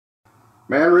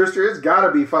Man, Rooster, it's got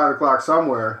to be 5 o'clock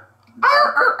somewhere.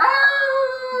 Arr, arr, arr.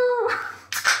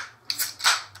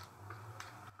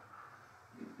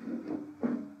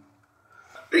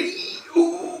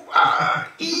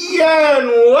 And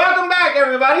welcome back,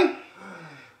 everybody.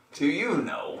 Do you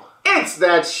know? It's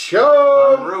that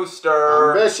show. I'm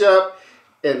Rooster. I'm Bishop.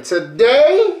 And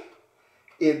today,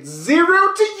 it's 0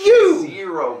 to you.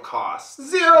 0 cost.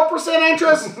 0%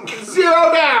 interest,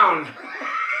 0 down.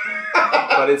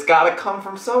 But it's got to come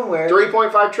from somewhere.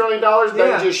 $3.5 trillion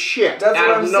doesn't just shit That's out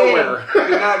what of I'm nowhere.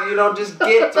 Saying. You don't just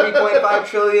get $3.5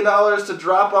 trillion to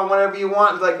drop on whatever you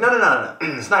want. It's like, no.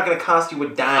 It's not going to cost you a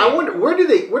dime. I wonder, where do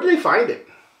they find it?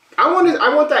 I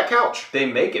want that couch. They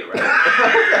make it, right?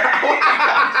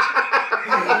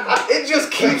 It just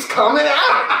keeps coming out.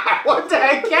 I want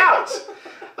that couch.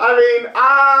 I mean,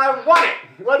 I want it.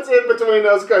 What's in between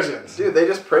those cushions? Dude, they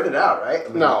just print it out,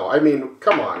 right? No, I mean,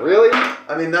 come on, really?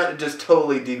 I mean, that just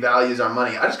totally devalues our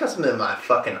money. I just got something in my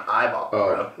fucking eyeball,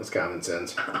 bro. That's common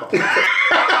sense. It's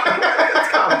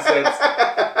common sense.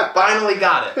 Finally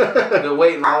got it. I've been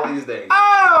waiting all these days.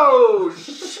 Oh,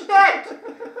 shit.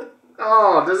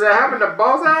 Oh, does it happen to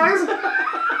both eyes?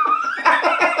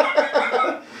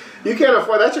 You can't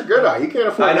afford, that's your good eye. You can't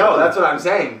afford I know, nothing. that's what I'm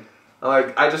saying.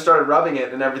 I just started rubbing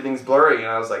it and everything's blurry and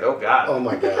I was like, oh God. Oh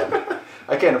my God.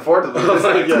 I can't afford to lose this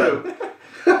eye too.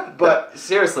 But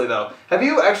seriously though, have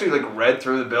you actually read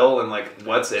through the bill and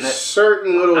what's in it?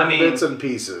 Certain little bits and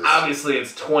pieces. Obviously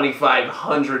it's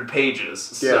 2,500 pages.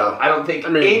 So Yeah. I don't think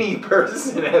any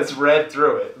person has read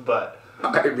through it, but.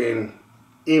 I mean,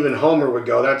 even Homer would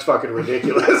go, that's fucking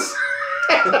ridiculous.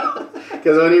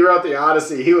 Because when he wrote the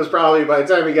Odyssey, he was probably, by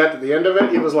the time he got to the end of it,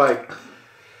 he was like,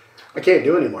 I can't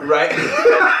do anymore. Right?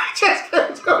 I just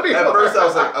can't do anymore. At first I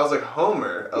was like,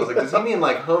 Homer. I was like, does he mean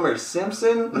like Homer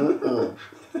Simpson?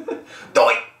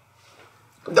 Doink.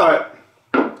 But,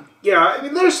 yeah, I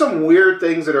mean, there's some weird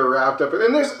things that are wrapped up.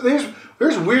 And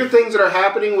there's weird things that are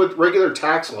happening with regular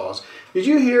tax laws. Did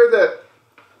you hear that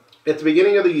at the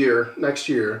beginning of the year, next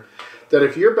year, that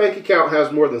if your bank account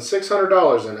has more than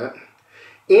 $600 in it,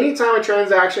 anytime a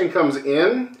transaction comes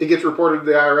in, it gets reported to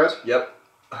the IRS? Yep.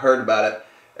 I heard about it.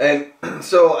 And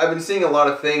so I've been seeing a lot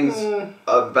of things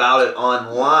about it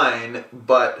online,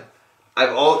 but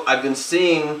I've been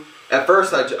seeing, at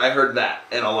first I heard that,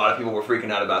 and a lot of people were freaking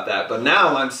out about that, but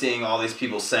now I'm seeing all these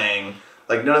people saying,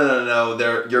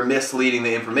 no, you're misleading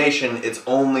the information, it's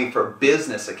only for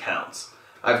business accounts.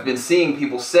 I've been seeing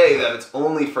people say that it's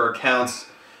only for accounts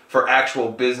for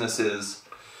actual businesses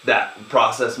that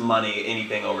process money,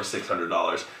 anything over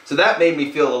 $600. So that made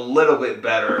me feel a little bit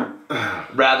better,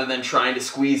 rather than trying to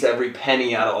squeeze every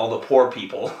penny out of all the poor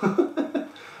people.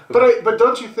 But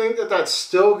don't you think that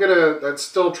still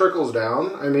trickles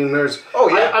down? I mean, there's. Oh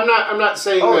yeah. I'm not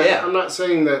saying that. Yeah. I'm not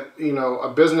saying that a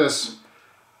business.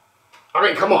 I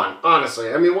mean, come on,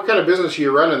 honestly. I mean, what kind of business are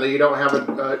you running that you don't have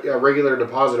a regular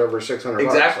deposit over $600?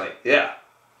 Exactly. Yeah.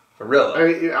 For real. I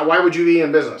mean, why would you be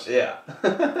in business? Yeah.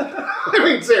 I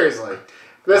mean, seriously.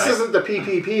 This isn't the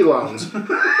PPP loans.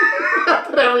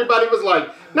 That everybody was like,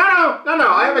 no,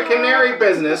 I have a canary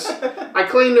business. I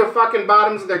clean their fucking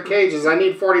bottoms of their cages. I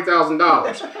need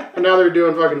 $40,000. And now they're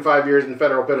doing fucking 5 years in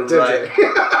federal penitentiary.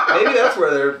 Right. Maybe that's where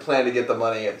they're planning to get the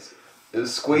money.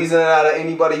 Is squeezing it out of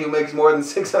anybody who makes more than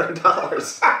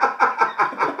 $600.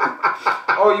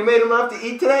 Oh, you made enough to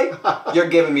eat today? You're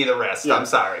giving me the rest. Yeah. I'm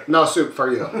sorry. No soup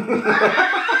for you.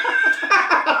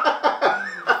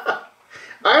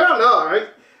 I don't know.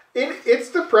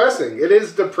 It's depressing. It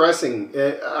is depressing.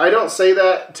 I don't say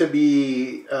that to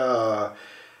be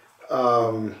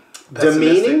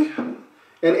demeaning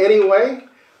in any way,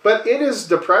 but it is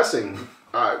depressing.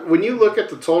 When you look at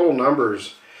the total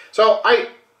numbers.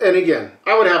 And again,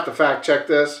 I would have to fact check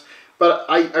this, but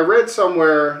I read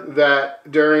somewhere that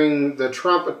during the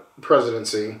Trump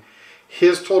presidency,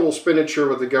 his total expenditure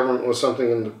with the government was something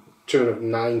in the tune of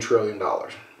 $9 trillion.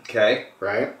 Okay.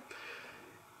 Right?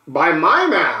 By my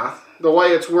math, the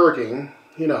way it's working,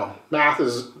 math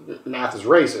is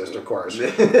racist, of course.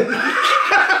 That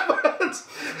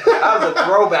was a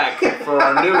throwback for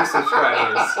our new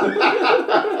subscribers.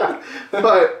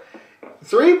 But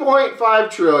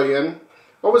 $3.5 trillion,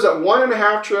 what was it,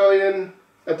 $1.5 trillion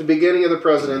at the beginning of the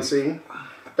presidency.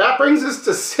 That brings us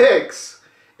to 6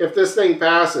 if this thing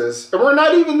passes. And we're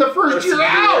not even the first year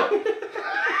out.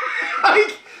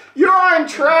 You're on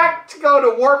track to go to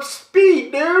warp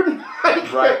speed, dude.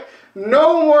 Right.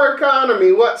 No more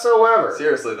economy whatsoever.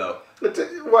 Seriously, though.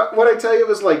 What I tell you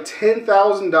was like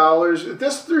 $10,000. If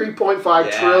this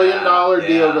 $3.5 trillion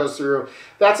deal goes through,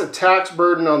 that's a tax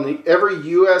burden on every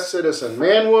U.S. citizen,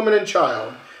 man, woman, and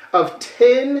child, of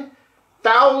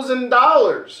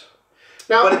 $10,000.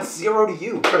 Now, but it's zero to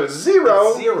you. But it's zero.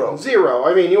 It's zero. Zero.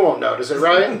 I mean, you won't notice it,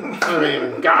 right? I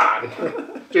mean, God.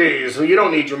 Jeez, well, you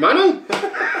don't need your money.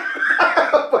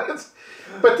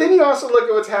 But then you also look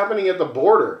at what's happening at the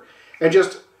border. And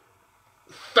just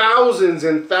thousands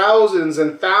and thousands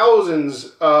and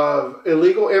thousands of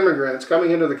illegal immigrants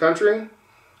coming into the country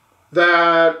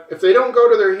that if they don't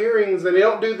go to their hearings, then they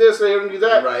don't do this, they don't do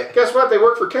that. Right. Guess what? They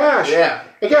work for cash. Yeah.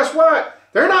 And guess what?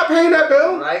 They're not paying that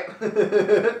bill. Right.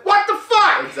 What the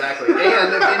fuck? Exactly.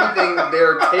 And if anything,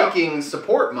 they're taking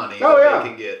support money Oh, that yeah. they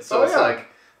can get. So it's like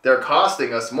they're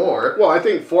costing us more. Well, I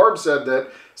think Forbes said that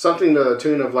something to the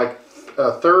tune of like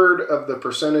a third of the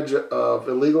percentage of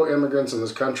illegal immigrants in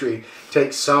this country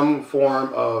take some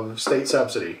form of state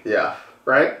subsidy. Yeah.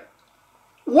 Right?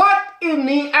 What in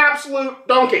the absolute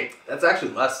donkey? That's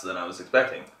actually less than I was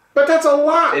expecting. But that's a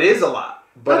lot. It is a lot.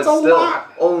 But That's it's still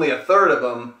lot. only a third of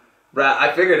them.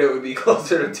 I figured it would be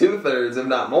closer to 2/3, if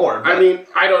not more. But I mean,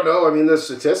 I don't know. I mean, the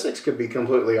statistics could be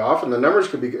completely off, and the numbers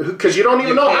could be because you don't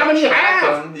even know how many you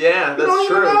have. Them. Yeah, You don't that's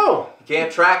true. even know. You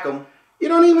can't track them. You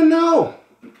don't even know.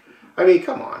 I mean,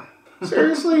 come on.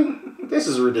 Seriously? This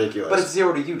is ridiculous. But it's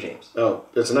zero to you, James. Oh,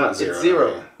 it's not zero. It's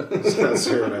zero. To me. It's not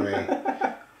zero to me.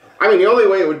 I mean, the only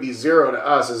way it would be zero to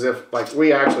us is if, like,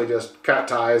 we actually just cut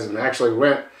ties and actually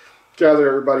went, gather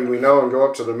everybody we know and go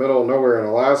up to the middle of nowhere in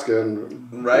Alaska and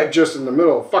just in the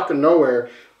middle of fucking nowhere.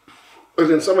 But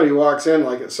then somebody walks in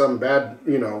like it's some bad,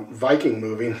 Viking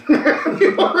movie.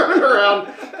 People running around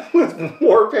with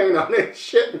war paint on their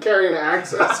shit and carrying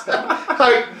axes.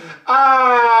 Like,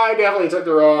 I definitely took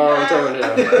the wrong turn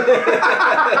here.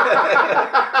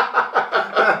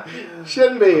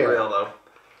 Shouldn't be here. For real though.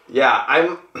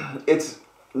 Yeah, it's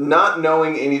not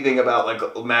knowing anything about like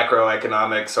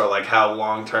macroeconomics or like how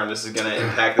long term this is going to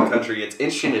impact the country. It's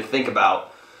interesting to think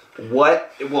about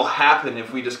what will happen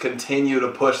if we just continue to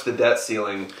push the debt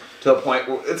ceiling to a point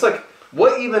where it's like,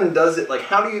 what even does it, like,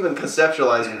 how do you even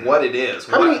conceptualize what it is?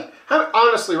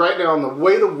 Honestly, right now, in the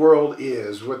way the world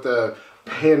is with the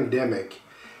pandemic,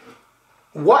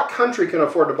 what country can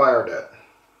afford to buy our debt?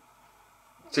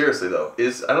 Seriously, though,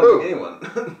 I don't think anyone.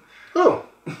 Who?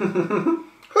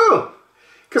 Who?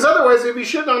 Because otherwise they'd be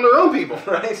shitting on their own people.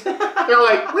 Right. They're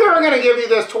like, we were going to give you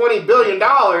this $20 billion,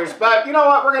 but you know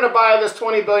what? We're going to buy this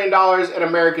 $20 billion in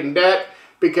American debt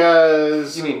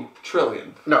because... You mean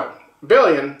trillion? No.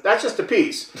 Billion, that's just a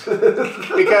piece.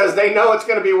 Because they know it's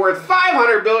going to be worth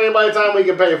 $500 billion by the time we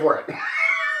can pay for it.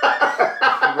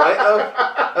 Right?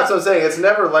 That's what I'm saying. It's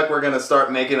never like we're going to start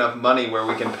making enough money where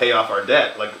we can pay off our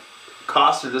debt. Like,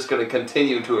 costs are just going to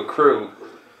continue to accrue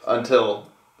until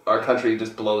our country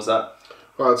just blows up.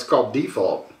 Well, it's called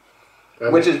default.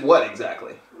 Which is what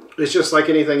exactly? It's just like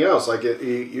anything else. Like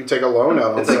you take a loan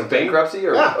out on it's something. It's like bankruptcy?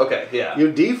 Or Okay, yeah.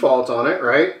 You default on it,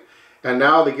 right? And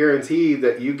now the guarantee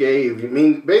that you gave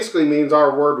basically means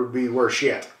our word would be we're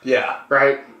shit. Yeah.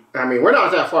 Right? I mean, we're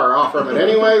not that far off from it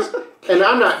anyways. And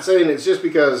I'm not saying it's just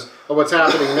because of what's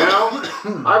happening now.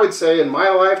 I would say in my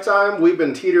lifetime, we've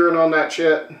been teetering on that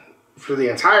shit for the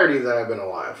entirety that I've been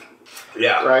alive.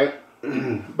 Yeah. Right?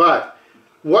 But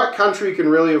what country can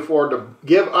really afford to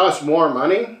give us more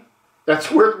money that's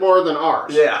worth more than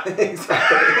ours? Yeah,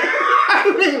 exactly.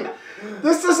 I mean,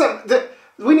 this isn't...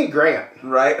 We need Grant.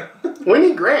 Right? We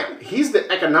need Grant. He's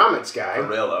the economics guy. For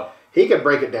real, though. He could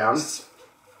break it down.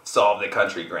 Solve the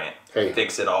country, Grant. Hey.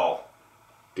 Fix it all.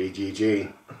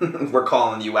 DGG. We're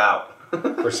calling you out.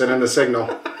 We're sending the signal.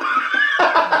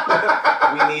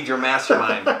 We need your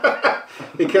mastermind.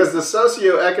 Because the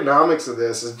socioeconomics of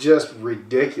this is just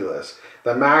ridiculous.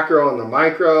 The macro and the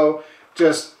micro,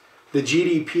 just the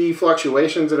GDP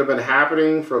fluctuations that have been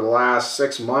happening for the last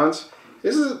 6 months.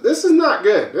 This is not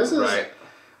good. This is right.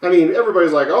 I mean,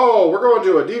 everybody's like, oh, we're going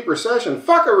to a deep recession.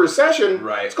 Fuck a recession.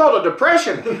 Right. It's called a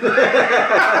depression.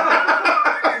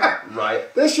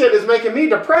 Right. This shit is making me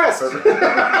depressed.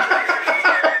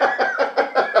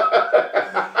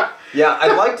 Yeah,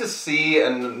 I'd like to see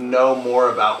and know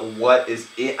more about what is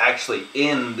actually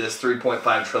in this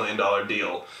 $3.5 trillion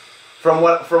deal. From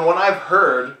what I've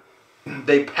heard,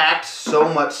 they packed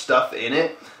so much stuff in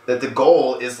it that the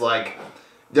goal is like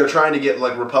they're trying to get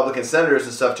like Republican senators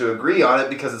and stuff to agree on it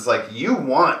because it's like you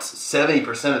want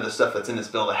 70% of the stuff that's in this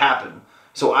bill to happen.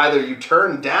 So either you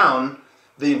turn down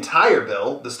the entire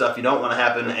bill, the stuff you don't want to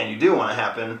happen and you do want to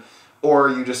happen, or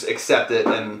you just accept it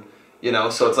and,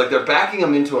 so it's like they're backing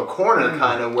them into a corner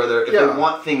kind of where if they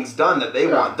want things done that they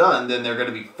want done, then they're going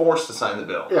to be forced to sign the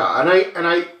bill. Yeah, and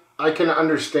I can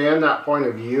understand that point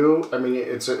of view. I mean,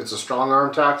 it's a strong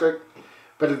arm tactic.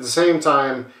 But at the same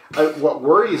time, what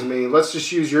worries me, let's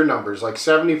just use your numbers, like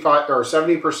 75 or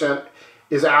 70%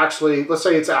 is actually, let's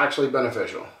say it's actually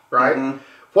beneficial, right? Mm-hmm.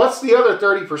 What's the other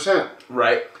 30%?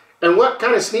 Right. And what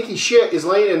kind of sneaky shit is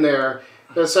laying in there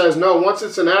that says, no, once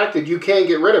it's enacted, you can't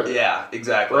get rid of it? Yeah,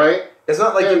 exactly. Right? It's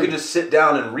not like you could just sit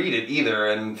down and read it either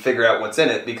and figure out what's in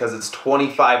it because it's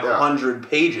 2,500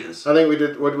 pages. I think we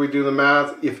did, what did we do the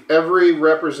math? If every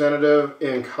representative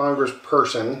and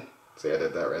congressperson, see, I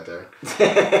did that right there.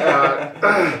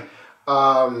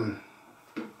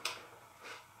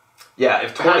 Yeah,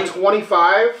 if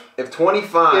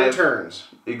 25 interns.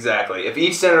 Exactly. If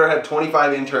each senator had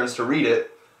 25 interns to read it,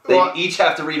 they each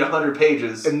have to read 100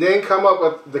 pages. And then come up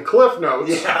with the cliff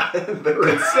notes. Yeah, the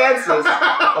consensus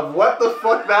of what the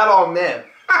fuck that all meant.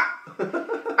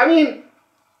 I mean,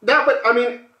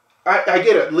 I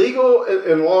get it. Legal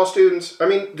and law students, I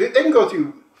mean, they can go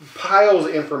through piles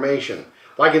of information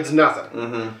like it's nothing.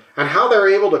 Mm-hmm. And how they're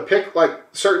able to pick, like,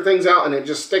 certain things out and it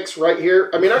just sticks right here.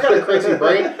 I mean, I got a crazy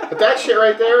brain, but that shit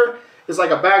right there is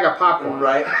like a bag of popcorn.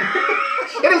 Right.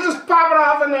 It is just popping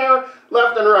off in there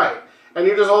left and right. And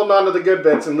you're just holding on to the good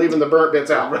bits and leaving the burnt bits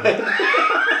out. Right.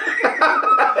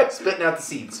 Spitting out the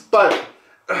seeds. But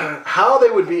how they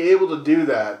would be able to do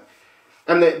that,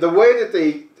 and the way that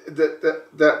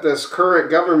that this current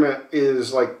government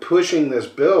is like pushing this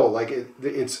bill, like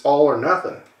it's all or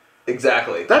nothing.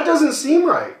 Exactly. That doesn't seem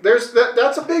right.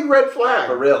 That's a big red flag.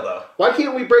 For real though. Why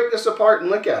can't we break this apart and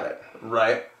look at it?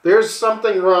 Right. There's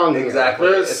something wrong here. Exactly.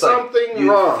 There's something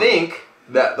wrong. You think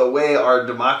that the way our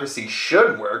democracy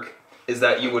should work is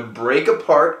that you would break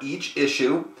apart each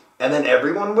issue and then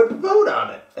everyone would vote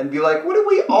on it and be like, what do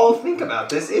we all think about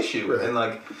this issue? Right. And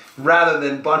like, rather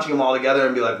than bunching them all together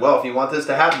and be like, well, if you want this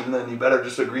to happen, then you better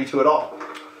just agree to it all.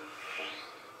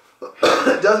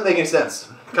 It doesn't make any sense.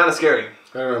 Kind of scary.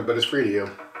 I don't know, but it's free to you.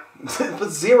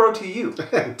 But zero to you.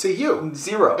 To you.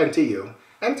 Zero. And to you.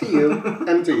 And to you.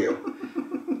 And to you.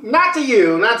 Not to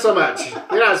you, not so much.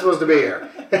 You're not supposed to be here.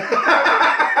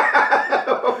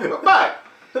 But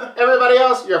everybody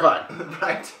else, you're fine.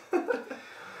 Right.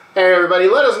 Hey, everybody,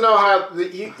 let us know how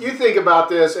you think about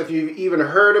this, if you've even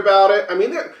heard about it. I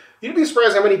mean, you'd be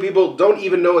surprised how many people don't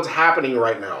even know what's happening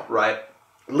right now. Right.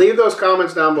 Leave those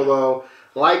comments down below.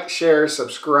 Like, share,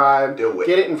 subscribe. Do it.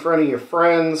 Get it in front of your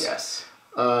friends. Yes.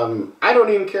 I don't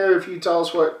even care if you tell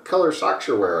us what color socks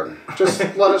you're wearing. Just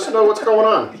let us know what's going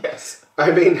on. Yes.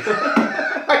 I mean,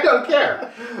 I don't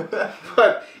care.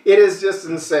 But it is just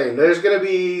insane. There's going to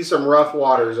be some rough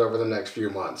waters over the next few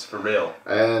months. For real.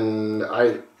 And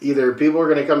either people are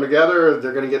going to come together or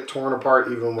they're going to get torn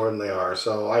apart even more than they are.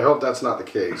 So I hope that's not the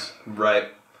case. Right.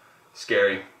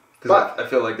 Scary. But I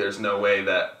feel like there's no way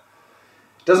that...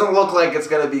 Doesn't look like it's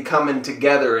going to be coming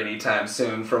together anytime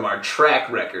soon from our track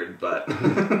record, but...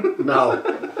 No.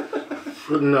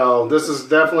 No, this is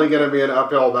definitely going to be an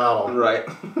uphill battle. Right.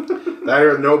 That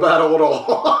is no battle at all.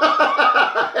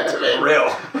 For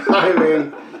real. I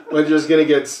mean, we're just going to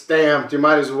get stamped. You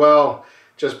might as well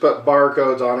just put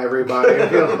barcodes on everybody.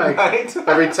 And feel like right?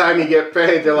 Every time you get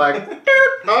paid, they're like...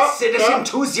 Citizen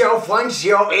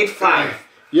 201085.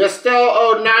 You still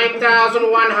owe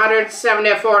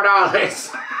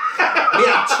 $9,174. We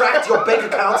have tracked your bank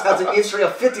account has an history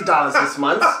of $50 this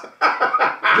month.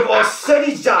 You owe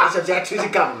 $30 of that to the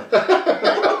government.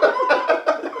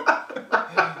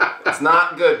 It's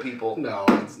not good, people. No,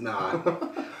 it's not.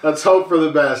 Let's hope for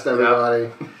the best,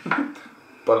 everybody. Yep.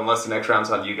 But unless the next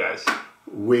round's on you guys.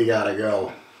 We gotta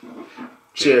go.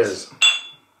 Cheers.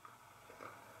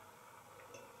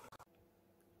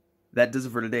 That does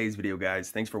it for today's video,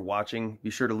 guys. Thanks for watching. Be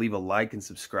sure to leave a like and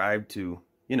subscribe to,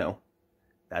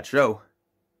 that show.